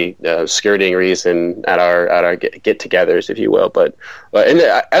seemingly skirting reason at our get-togethers, if you will. But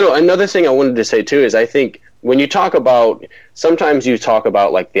another thing I wanted to say too is I think, when you talk about, sometimes you talk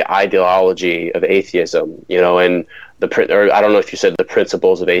about like the ideology of atheism, and or I don't know if you said the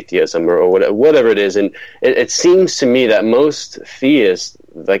principles of atheism or whatever it is. And it seems to me that most theists,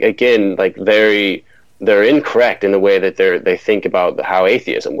 like, again, like very they're incorrect in the way that they think about how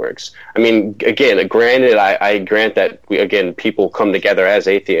atheism works. I mean, again, granted, I grant that people come together as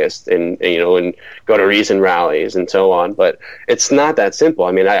atheists and and go to reason rallies and so on, but it's not that simple.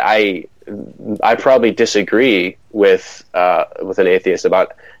 I mean, I probably disagree with an atheist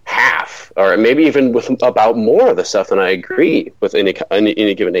about half, or maybe even with about more of the stuff than I agree with any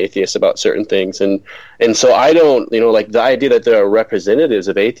given atheist about certain things, and so I don't, like the idea that there are representatives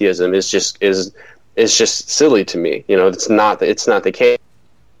of atheism is just silly to me. It's not the case.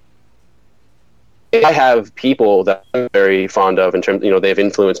 I have people that I'm very fond of in terms, they've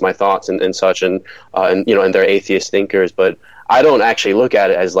influenced my thoughts and such, and they're atheist thinkers, but I don't actually look at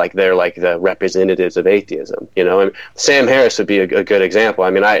it as like they're like the representatives of atheism. And Sam Harris would be a good example. I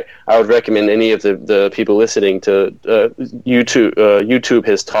mean, I would recommend any of the people listening to YouTube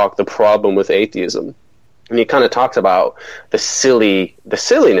his talk, The Problem with Atheism. And he kind of talks about the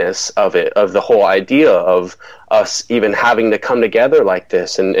silliness of it, of the whole idea of us even having to come together like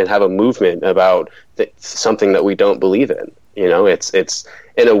this and have a movement about something that we don't believe in. It's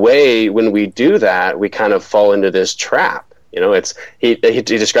in a way, when we do that, we kind of fall into this trap. He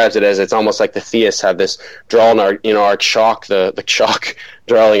describes it as it's almost like the theists have this drawn our chalk, the chalk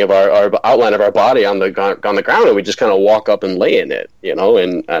drawing of our outline of our body on the ground, and we just kind of walk up and lay in it, and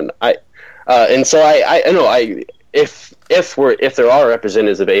so I know if there are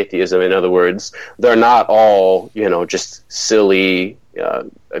representatives of atheism, in other words, they're not all just silly,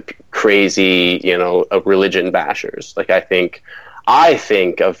 crazy religion bashers. Like I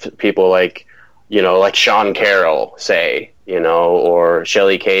think of people like like Sean Carroll, say, or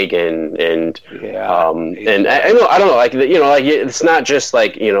Shelley Kagan, and I don't know, like like it's not just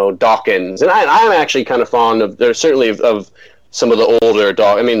like Dawkins, and I'm actually kind of fond of. There's certainly of some of the older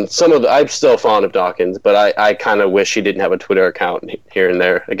I mean, I'm still fond of Dawkins, but I kind of wish he didn't have a Twitter account here and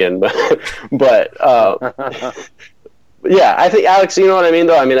there again. But yeah, I think, Alex, you know what I mean,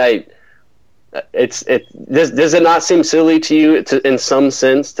 though. I mean, does it not seem silly to you in some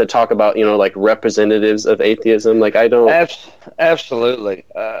sense to talk about like representatives of atheism? Like I don't. Absolutely,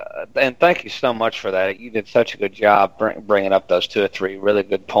 and thank you so much for that. You did such a good job bringing up those 2 or 3 really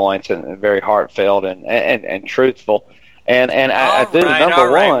good points, and very heartfelt and truthful. And I do,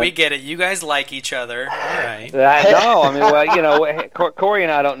 number one. We get it. You guys like each other. All right. I know. I mean, well, Corey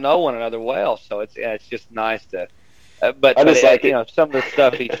and I don't know one another well, so it's just nice to. But some of the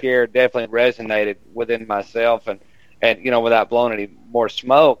stuff he shared definitely resonated within myself, and without blowing any more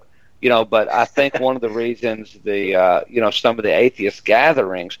smoke, But I think one of the reasons some of the atheist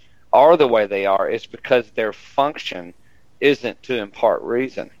gatherings are the way they are is because their function isn't to impart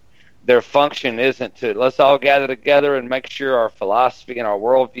reason. Their function isn't to let's all gather together and make sure our philosophy and our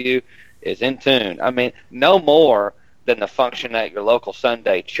worldview is in tune. I mean, no more than the function at your local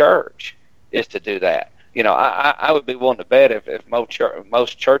Sunday church is to do that. I would be willing to bet if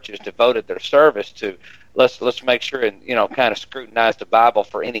most churches devoted their service to let's make sure and kind of scrutinize the Bible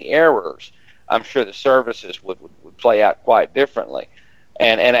for any errors, I'm sure the services would play out quite differently.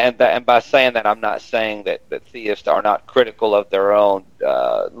 And by saying that, I'm not saying that theists are not critical of their own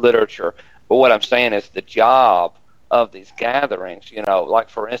literature, but what I'm saying is the job of these gatherings. Like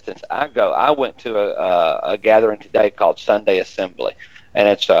for instance, I went to a gathering today called Sunday Assembly, and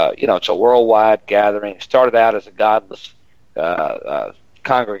it's a worldwide gathering. It started out as a godless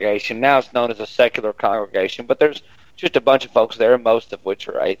congregation. Now it's known as a secular congregation, but there's just a bunch of folks there, most of which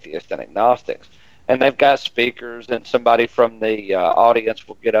are atheists and agnostics. And they've got speakers, and somebody from the audience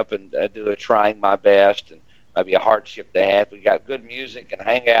will get up and do a trying my best and maybe a hardship dance. We got good music and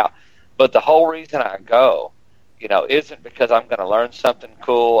hang out. But the whole reason I go, isn't because I'm going to learn something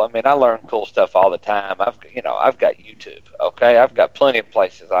cool. I mean, I learn cool stuff all the time. I've got YouTube, okay? I've got plenty of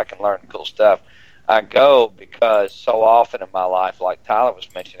places I can learn cool stuff. I go because so often in my life, like Tyler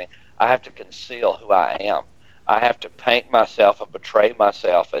was mentioning, I have to conceal who I am. I have to paint myself and portray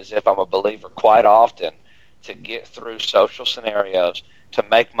myself as if I'm a believer quite often to get through social scenarios, to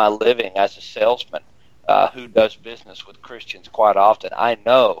make my living as a salesman who does business with Christians quite often. I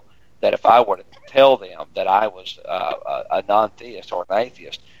know that if I were to tell them that I was a non-theist or an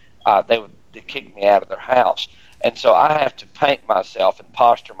atheist, they would kick me out of their house. And so I have to paint myself and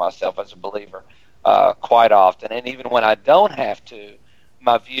posture myself as a believer quite often. And even when I don't have to,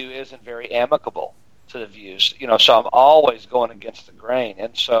 my view isn't very amicable to the views, so I'm always going against the grain.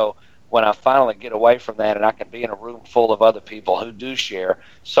 And so when I finally get away from that and I can be in a room full of other people who do share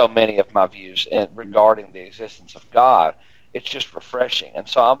so many of my views regarding the existence of God, it's just refreshing. And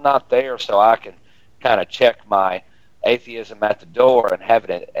so I'm not there so I can kind of check my atheism at the door and have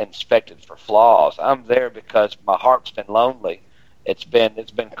it inspected for flaws. I'm there because my heart's been lonely it's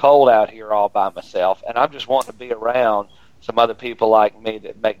been cold out here all by myself, and I'm just wanting to be around some other people like me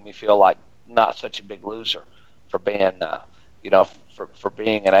that make me feel like not such a big loser for being, for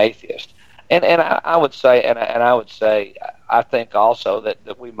being an atheist. And I would say, I think also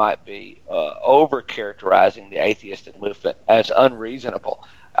that we might be over characterizing the atheistic movement as unreasonable.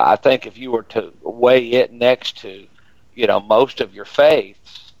 I think if you were to weigh it next to, most of your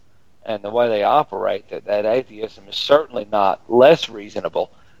faiths and the way they operate, that atheism is certainly not less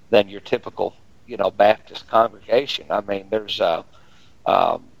reasonable than your typical, Baptist congregation. I mean, there's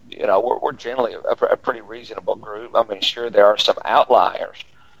we're generally a pretty reasonable group. I mean, sure, there are some outliers,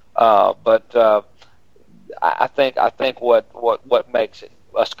 but I think what makes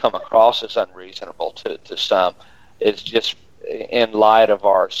us come across as unreasonable to some is just in light of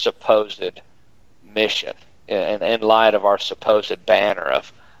our supposed mission, and in light of our supposed banner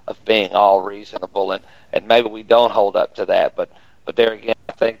of being all reasonable, and maybe we don't hold up to that, but there again,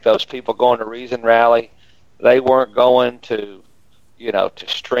 I think those people going to Reason Rally, they weren't going to to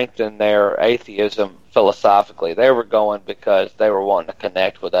strengthen their atheism philosophically. They were going because they were wanting to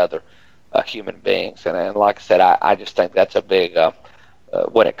connect with other human beings. And like I said, I just think that's a big,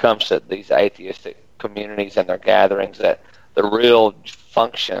 when it comes to these atheistic communities and their gatherings, that the real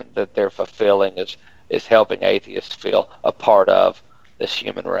function that they're fulfilling is helping atheists feel a part of this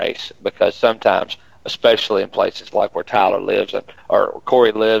human race. Because sometimes, especially in places like where Tyler lives or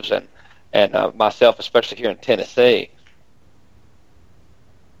Corey lives and myself, especially here in Tennessee,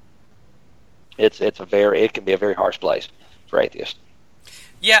 it can be a very harsh place for atheists.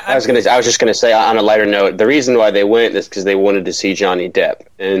 Yeah, I was just gonna say, on a lighter note, the reason why they went is because they wanted to see Johnny Depp,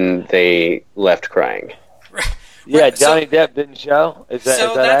 and they left crying. Yeah, Johnny Depp didn't show. Is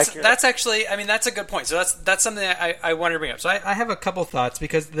that accurate? That's actually, I mean, that's a good point. So that's something that I wanted to bring up. So I have a couple thoughts,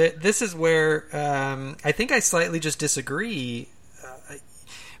 because this is where I think I slightly just disagree.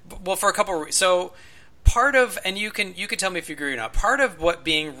 Well, for a couple of reasons. So part of, and you can tell me if you agree or not, part of what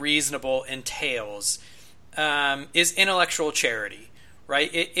being reasonable entails is intellectual charity. Right?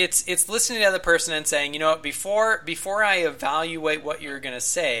 It's listening to the other person and saying, what, before I evaluate what you're going to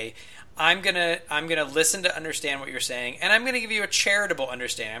say, I'm gonna listen to understand what you're saying, and I'm gonna give you a charitable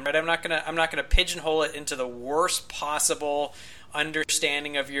understanding. Right? I'm not gonna pigeonhole it into the worst possible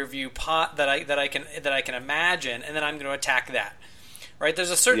understanding of your view that I can imagine, and then I'm going to attack that. Right?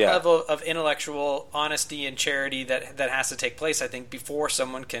 There's a certain level of intellectual honesty and charity that has to take place, I think, before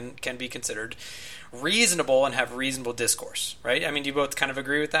someone can be considered reasonable and have reasonable discourse. Right? I mean, do you both kind of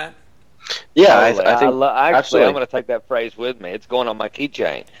agree with that? Yeah, I think actually, absolutely. I'm going to take that phrase with me. It's going on my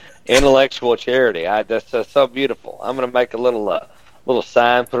keychain. Intellectual charity. That's so beautiful. I'm going to make a little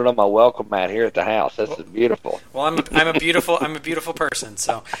sign, put it on my welcome mat here at the house. That's beautiful. Well, I'm a beautiful person.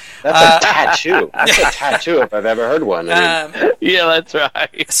 So that's a tattoo. That's a tattoo if I've ever heard one. Yeah, that's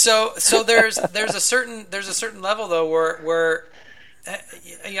right. So there's a certain level though where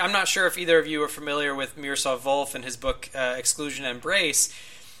I'm not sure if either of you are familiar with Miroslav Volf and his book Exclusion and Embrace.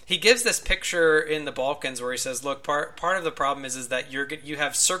 He gives this picture in the Balkans where he says, look, part of the problem is that you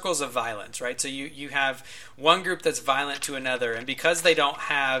have circles of violence, right? So you have one group that's violent to another, and because they don't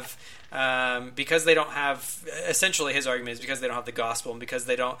have essentially his argument is because they don't have the gospel, and because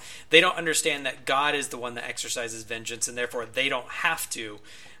they don't understand that God is the one that exercises vengeance, and therefore they don't have to.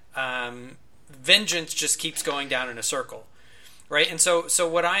 Vengeance just keeps going down in a circle. Right, and so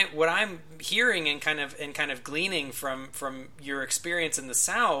what I'm hearing and kind of gleaning from your experience in the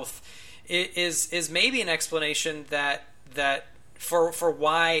South is maybe an explanation that for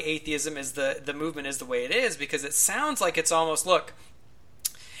why atheism is the movement is the way it is, because it sounds like it's almost, look,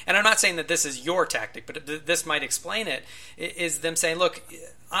 and I'm not saying that this is your tactic, but this might explain it, is them saying, look,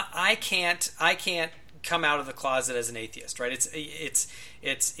 I can't come out of the closet as an atheist, right?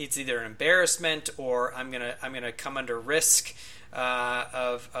 It's either an embarrassment, or I'm gonna come under risk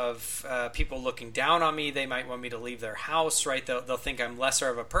of people looking down on me. They might want me to leave their house, right? They'll think I'm lesser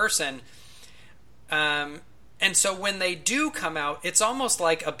of a person. And so when they do come out, it's almost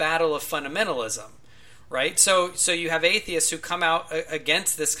like a battle of fundamentalism, right? So you have atheists who come out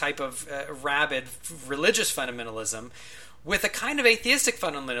against this type of rabid religious fundamentalism, with a kind of atheistic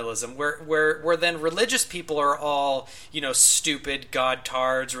fundamentalism, where then religious people are all, stupid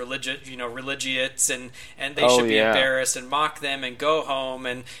godtards, religiates, and they should be embarrassed and mock them and go home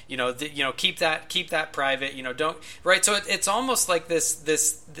and keep that private, don't, right? So it's almost like this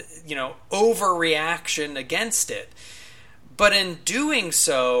overreaction against it, but in doing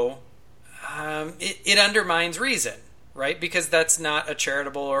so, it undermines reason, right? Because that's not a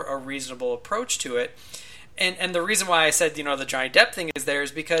charitable or a reasonable approach to it. And the reason why I said, the Johnny Depp thing is there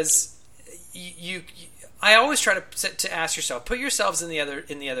is because I always try to ask yourself, put yourselves in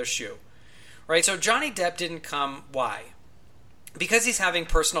the other shoe, right? So Johnny Depp didn't come. Why? Because he's having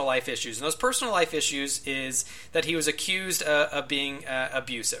personal life issues. And those personal life issues is that he was accused of being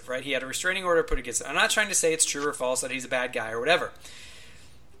abusive, right? He had a restraining order put against him. I'm not trying to say it's true or false that he's a bad guy or whatever.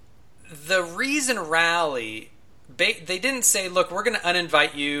 The Reason Rally, they didn't say, look, we're going to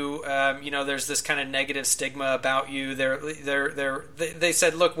uninvite you. There's this kind of negative stigma about you. They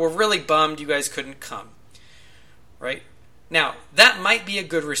said, look, we're really bummed you guys couldn't come, right? Now, that might be a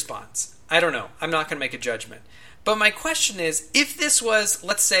good response. I don't know. I'm not going to make a judgment. But my question is, if this was,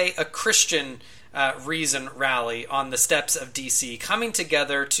 let's say, a Christian Reason Rally on the steps of D.C., coming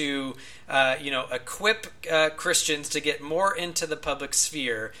together to, equip Christians to get more into the public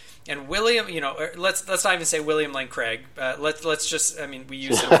sphere, and William, let's not even say William Lane Craig. Let's just, we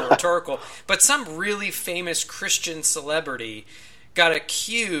use it for rhetorical, but some really famous Christian celebrity got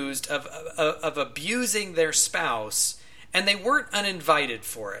accused of abusing their spouse, and they weren't uninvited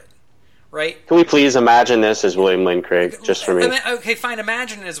for it. Right? Can we please imagine this as William Lane Craig, just for me? Okay, fine.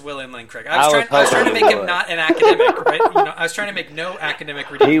 Imagine it as William Lane Craig. I was trying to make him not an academic, right? I was trying to make no academic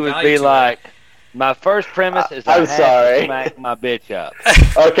redeeming He would value be to like, it. my first premise is I'm I have sorry. to smack my bitch up.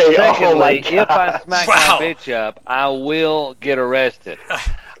 Okay, Secondly, oh my God. if I smack Wow. my bitch up, I will get arrested.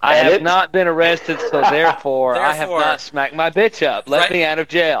 I have not been arrested, so therefore I have not smacked my bitch up. Let me out of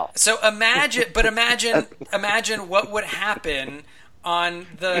jail. So imagine what would happen on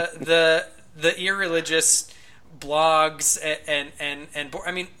the irreligious blogs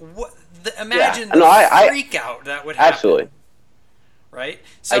imagine the freak out that would happen. Absolutely. Right?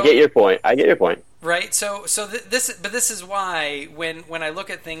 So, I get your point. Right? So this is why when I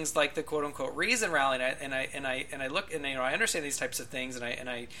look at things like the quote unquote Reason Rally and I look and I understand these types of things and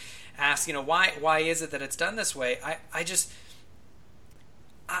I ask, why is it that it's done this way? I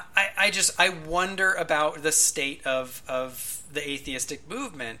wonder about the state of the atheistic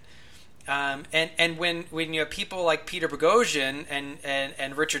movement, and when you have people like Peter Boghossian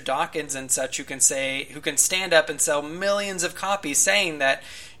and Richard Dawkins and such who can stand up and sell millions of copies saying that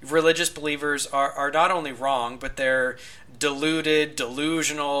religious believers are not only wrong, but they're deluded,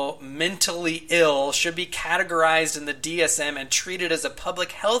 delusional, mentally ill, should be categorized in the DSM and treated as a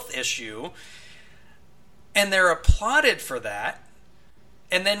public health issue, and they're applauded for that.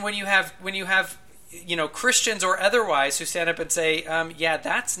 And then when you have Christians or otherwise who stand up and say,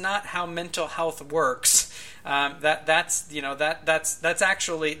 that's not how mental health works. That's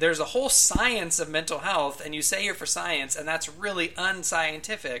actually, there's a whole science of mental health, and you say you're for science, and that's really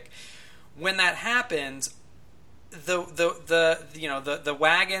unscientific. When that happens, the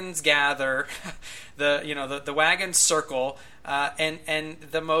wagons gather, the wagons circle, and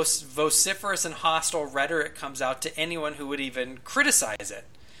the most vociferous and hostile rhetoric comes out to anyone who would even criticize it.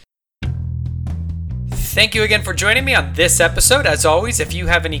 Thank you again for joining me on this episode. As always, if you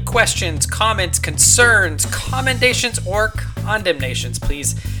have any questions, comments, concerns, commendations, or condemnations,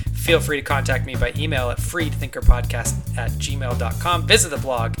 please feel free to contact me by email at freedthinkerpodcast@gmail.com. Visit the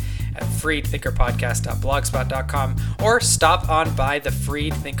blog at freedthinkerpodcast.blogspot.com or stop on by the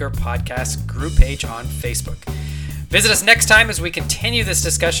Freed Thinker Podcast group page on Facebook. Visit us next time as we continue this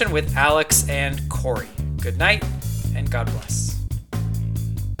discussion with Alex and Corey. Good night and God bless.